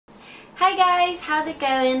Hi guys, how's it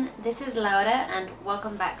going? This is Laura and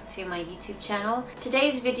welcome back to my YouTube channel.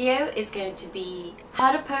 Today's video is going to be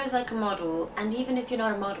how to pose like a model, and even if you're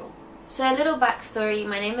not a model. So a little backstory,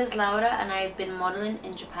 my name is Laura and I've been modeling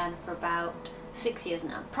in Japan for about 6 years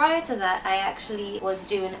now. Prior to that, I actually was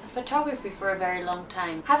doing photography for a very long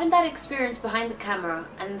time. Having that experience behind the camera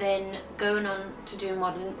and then going on to do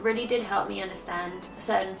modeling really did help me understand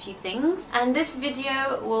certain few things. And this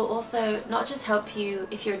video will also not just help you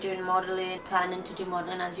if you're doing modeling, planning to do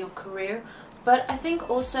modeling as your career, but I think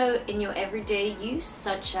also in your everyday use,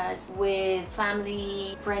 such as with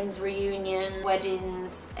family, friends reunion,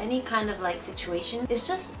 weddings, any kind of like situation. It's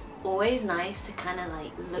just always nice to kind of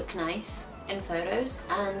like look nice in photos,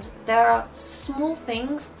 and there are small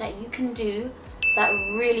things that you can do that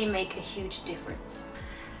really make a huge difference.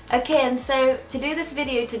 Okay, and so to do this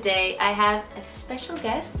video today, I have a special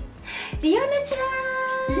guest, Riona-chan!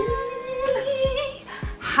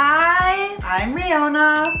 Hi, I'm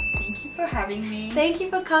Riona. Thank you for having me. Thank you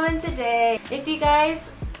for coming today. If you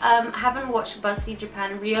guys haven't watched BuzzFeed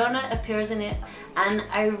Japan, Riona appears in it, and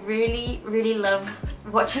I really love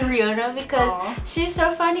watching Riona because she's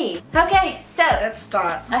so funny. Okay, so let's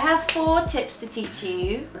start. I have 4 tips to teach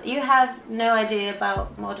you. You have no idea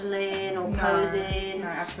about modeling or posing? No,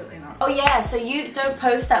 absolutely not. Oh yeah, so you don't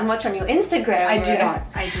post that much on your Instagram, I do not.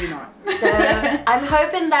 I do not. So I'm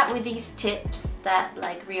hoping that with these tips that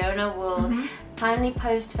like Riona will finally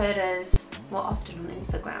post photos more often on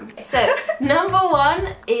Instagram. So number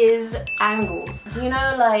 1 is angles. Do you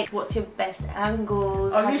know like what's your best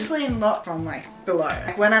angles? Obviously not from like below.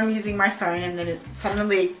 Like when I'm using my phone and then it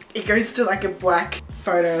suddenly it goes to like a black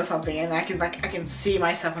photo or something, and I can see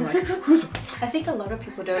myself and like I think a lot of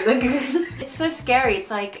people don't look good. It's so scary. It's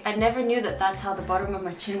like I never knew that that's how the bottom of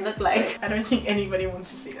my chin looked like. I don't think anybody wants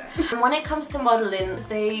to see that. And when it comes to modeling,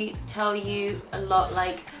 they tell you a lot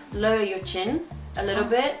like lower your chin a little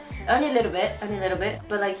bit, only a little bit,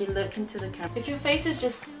 but like you look into the camera. If your face is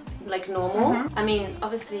just like normal, I mean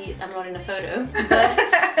obviously I'm not in a photo, but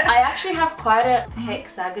I actually have quite a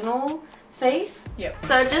hexagonal face. Yep.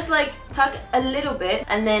 So just like tuck a little bit,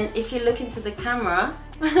 and then if you look into the camera,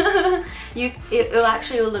 it'll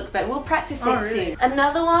actually look better. We'll practice it soon.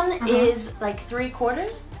 Another one is like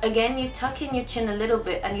 3/4. Again, you tuck in your chin a little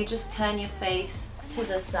bit and you just turn your face to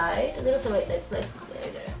the side a little. So wait, let's there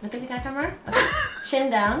you go. Look at the camera. Okay. Chin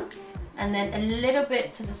down, and then a little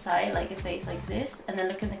bit to the side, like your face like this, and then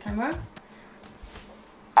look at the camera.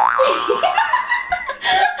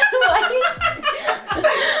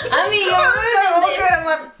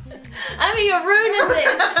 You're ruining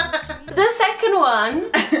this. The second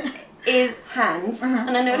one is hands,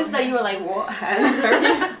 and I noticed that you were like, what hands?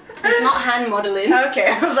 It's not hand modeling. Okay,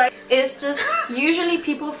 I was like, it's just usually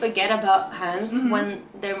people forget about hands when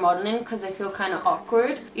they're modeling because they feel kind of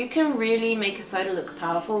awkward. You can really make a photo look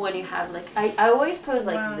powerful when you have like, I always pose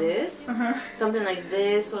like this, something like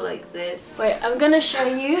this or like this. Wait, I'm gonna show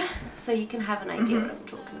you so you can have an idea what I'm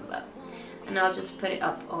talking about, and I'll just put it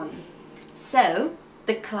up on. So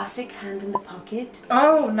the classic hand in the pocket.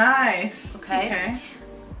 oh, nice. Okay.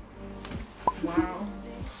 Wow.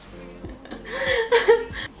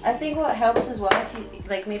 I think what helps as well, if you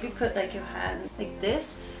like maybe put like your hand like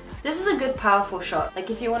this. This is a good powerful shot. Like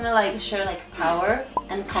if you want to like show like power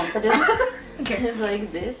and confidence. It's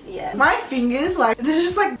like this, yeah. My fingers, like, this is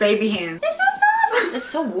just like baby hands. They're so soft. It's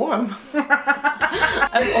so warm.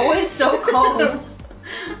 I'm always so cold.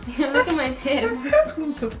 Look at my tips.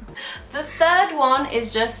 The third one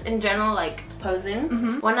is just in general like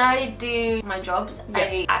posing. When I do my jobs,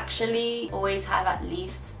 I actually always have at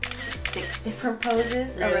least 6 different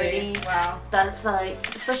poses already. Wow. That's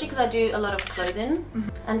like, especially because I do a lot of clothing.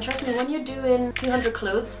 And trust me, when you're doing 200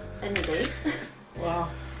 clothes in a day. Wow.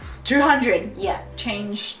 200? Yeah.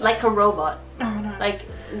 Changed. Like a robot. Oh no. Like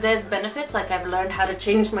there's benefits, like I've learned how to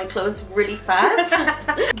change my clothes really fast.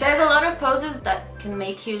 There's a lot of poses that can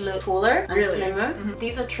make you look taller and slimmer.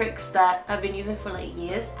 These are tricks that I've been using for like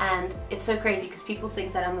years, and it's so crazy because people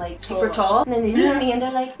think that I'm like super tall, and then they look at me and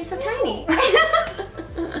they're like, you're so tiny.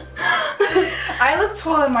 I look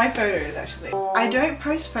tall in my photos actually. I don't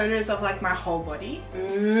post photos of like my whole body.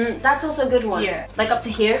 That's also a good one. Yeah. Like up to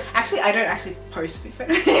here. Actually, I don't actually post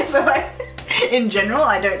photos. So like, in general,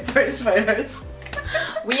 I don't post photos.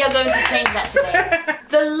 We are going to change that today.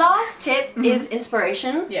 The last tip is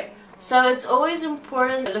inspiration. Yep. So it's always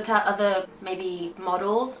important to look at other maybe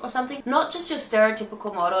models or something. Not just your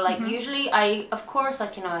stereotypical model. Like usually of course,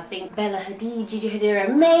 like, you know, I think Bella Hadid, Gigi Hadid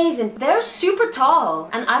are amazing. They're super tall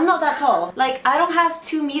and I'm not that tall. Like, I don't have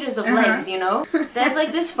 2 meters of legs, you know? There's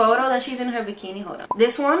like this photo that she's in her bikini. Hold on.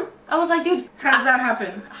 This one, I was like, dude, how does that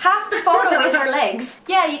happen? Half the photo is her legs.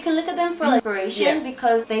 Yeah, you can look at them for inspiration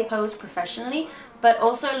because they pose professionally. But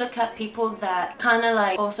also look at people that kind of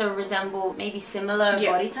like also resemble maybe similar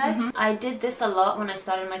body types. I did this a lot when I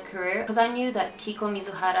started my career because I knew that Kiko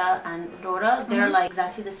Mizuhara and Laura, they're like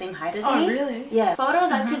exactly the same height as me. Oh, really? Yeah.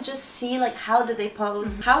 Photos, I could just see like how did they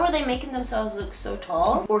pose? How are they making themselves look so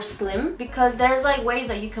tall or slim? Because there's like ways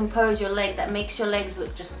that you can pose your leg that makes your legs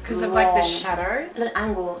look just because of like the shadows? An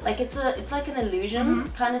angle. Like it's like an illusion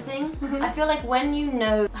kind of thing. I feel like when you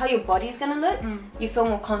know how your body's gonna look, you feel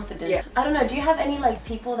more confident. Yeah. I don't know, do you have any like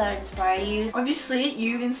people that inspire you? Obviously,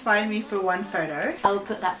 you inspired me for one photo. I will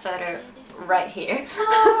put that photo right here.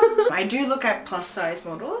 I do look at plus size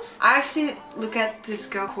models. I actually look at this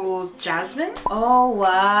girl called Jasmine. Oh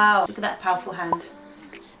wow. Look at that powerful hand.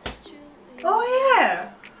 Oh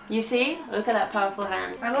yeah. You see? Look at that powerful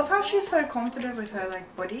hand. I love how she's so confident with her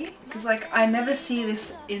like body, because like I never see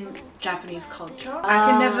this in Japanese culture. I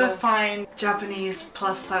can never find Japanese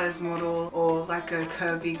plus size model or like a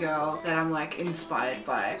curvy girl that I'm like inspired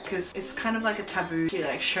by, because it's kind of like a taboo to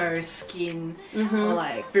like show skin or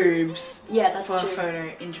like boobs that's for true. a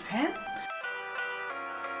photo in Japan.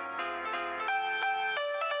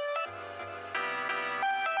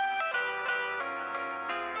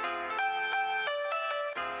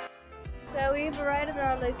 So we've arrived at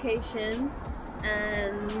our location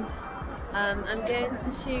and I'm going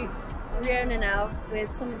to shoot Riona now with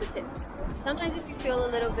some of the tips. Sometimes if you feel a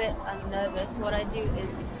little bit nervous, what I do is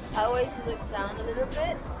I always look down a little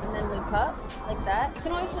bit and then look up like that. You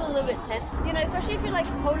can always feel a little bit tense. You know, especially if you're like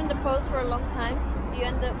holding the pose for a long time, you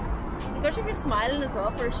end up, especially if you're smiling as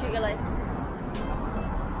well for a shoot, you're like,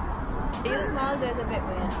 your smile goes a bit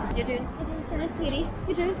weird. You're doing fine, sweetie.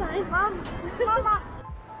 You're doing fine. Mom! Mama!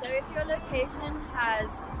 So if your location has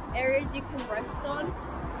areas you can rest on, you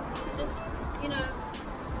can just, you know,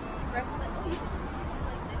 rest like this.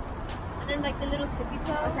 And then like the little tippy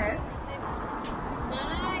toe. Okay.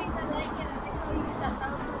 Nice, I like it. I like how you use that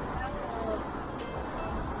balance.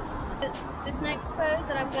 This next pose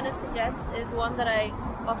that I'm going to suggest is one that I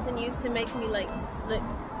often use to make me like look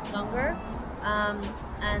longer. And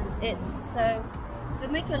it's, so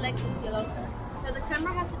it'll make your legs look longer. So the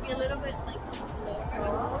camera has to be a little bit like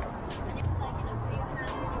lower, and you can like, you know, put your hand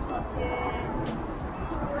in your pocket,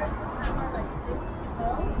 towards the camera like this as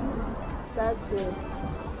well. That's it.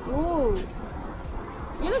 Ooh,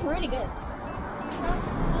 you look really good.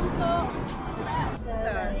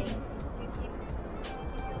 Sorry. You keep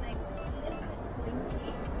your legs stiff and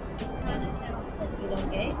pointy, kind of helps it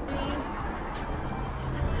elongate.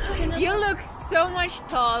 You look so much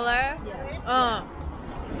taller. Yeah.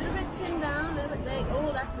 A little bit chin down, a little bit leg.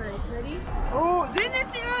 Oh, that's nice. Ready? Oh, 全然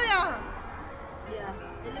違うやん。 Yeah.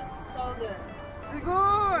 It looks so good. すごい。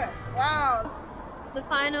Wow. The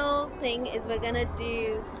final thing is we're gonna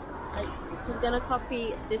do, she's gonna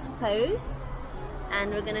copy this pose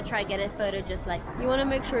and we're gonna try get a photo just like, you wanna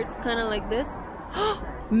make sure it's kind of like this.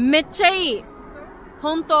 めっちゃいい!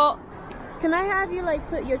 本当. Can I have you like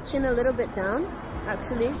put your chin a little bit down?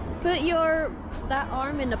 Actually, put that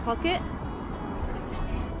arm in the pocket.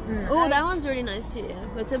 Oh, that one's really nice too.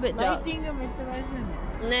 It's a bit dark.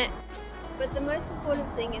 But the most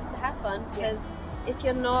important thing is to have fun, because if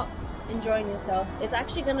you're not enjoying yourself, it's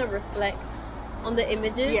actually going to reflect on the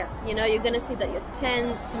images. You know, you're going to see that you're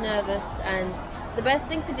tense, nervous, and the best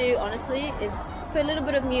thing to do, honestly, is put a little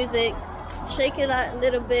bit of music, shake it out a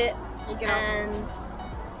little bit, and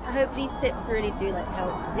I hope these tips really do like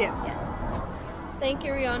help. Yeah. Thank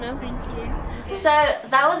you, Riona. Thank you. So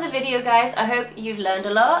that was the video, guys. I hope you've learned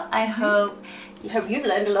a lot. I hope you've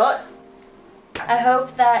learned a lot. I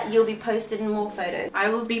hope that you'll be posting more photos. I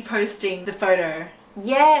will be posting the photo.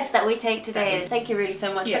 Yes, that we take today. Thank you really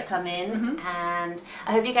so much for coming. And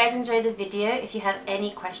I hope you guys enjoyed the video. If you have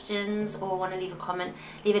any questions or want to leave a comment,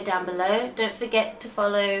 leave it down below. Don't forget to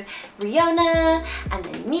follow Riona and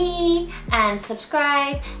then me and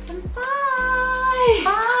subscribe. And bye!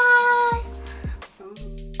 Bye!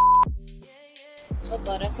 Oh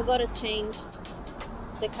god, I forgot to change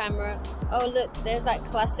the camera. Oh look, there's that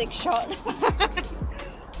classic shot.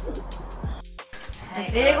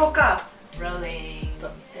 英語か。 Rolling.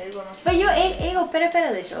 英語の。 But you're 英語ペラペ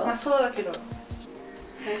ラでしょ? まあそうだけど。大好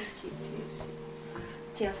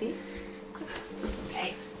き。 TLC?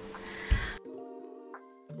 Okay.